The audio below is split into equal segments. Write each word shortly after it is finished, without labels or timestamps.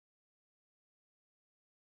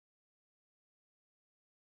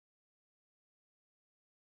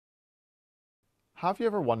Have you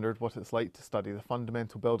ever wondered what it's like to study the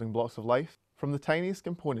fundamental building blocks of life? From the tiniest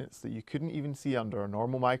components that you couldn't even see under a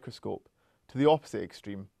normal microscope, to the opposite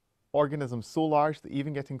extreme, organisms so large that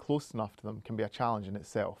even getting close enough to them can be a challenge in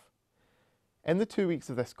itself. In the 2 weeks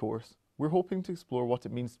of this course, we're hoping to explore what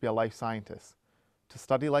it means to be a life scientist, to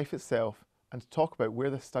study life itself, and to talk about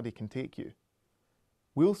where this study can take you.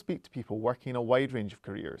 We'll speak to people working in a wide range of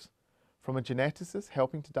careers, from a geneticist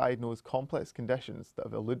helping to diagnose complex conditions that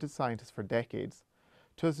have eluded scientists for decades,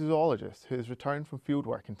 to a zoologist who has returned from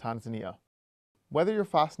fieldwork in Tanzania. Whether you're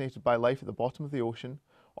fascinated by life at the bottom of the ocean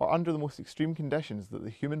or under the most extreme conditions that the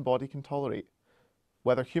human body can tolerate,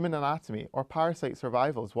 whether human anatomy or parasite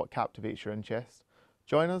survival is what captivates your interest,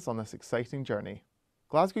 join us on this exciting journey.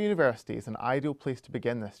 Glasgow University is an ideal place to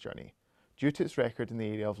begin this journey, due to its record in the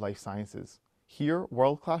area of life sciences. Here,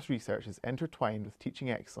 world-class research is intertwined with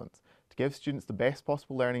teaching excellence to give students the best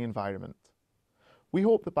possible learning environment. We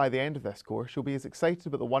hope that by the end of this course you'll be as excited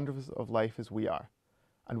about the wonders of life as we are,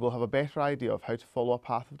 and will have a better idea of how to follow a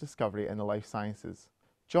path of discovery in the life sciences.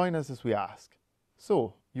 Join us as we ask,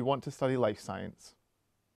 so, you want to study life science?